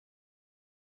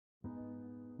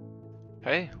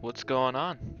Hey, what's going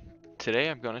on? Today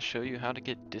I'm going to show you how to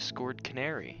get Discord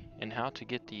Canary and how to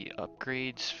get the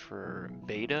upgrades for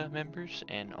beta members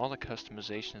and all the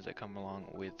customizations that come along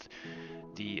with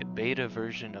the beta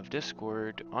version of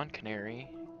Discord on Canary.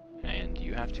 And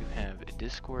you have to have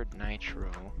Discord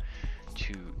Nitro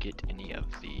to get any of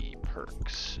the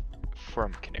perks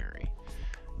from Canary.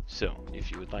 So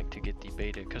if you would like to get the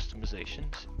beta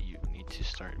customizations, you need to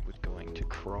start with going to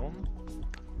Chrome,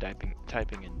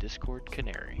 typing in Discord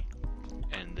Canary,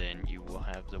 and then you will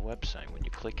have the website. When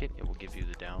you click it, it will give you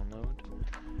the download,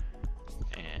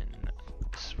 and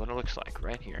this is what it looks like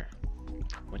right here.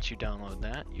 Once you download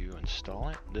that, you install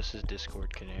it. This is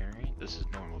Discord Canary, this is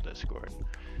normal Discord.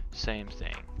 Same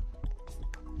thing.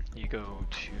 You go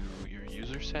to your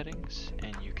user settings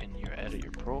and you edit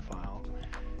your profile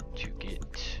to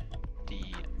get the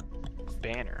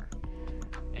banner.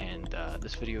 And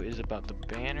this video is about the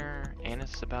banner and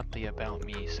it's about the About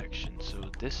Me section. So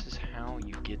this is how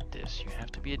you get this. You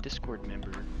have to be a Discord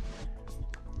member,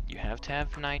 you have to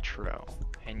have Nitro,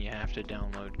 and you have to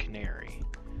download Canary.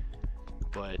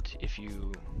 But if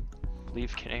you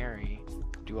leave Canary,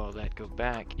 do all that, go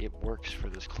back, it works for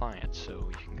this client. So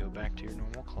you can go back to your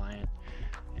normal client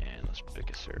and let's pick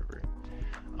a server.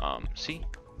 See?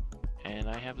 And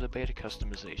I have the beta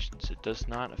customizations. It does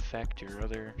not affect your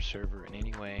other server in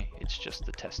any way, it's just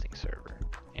the testing server.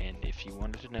 And if you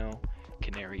wanted to know,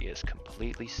 Canary is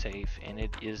completely safe and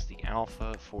it is the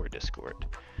alpha for Discord.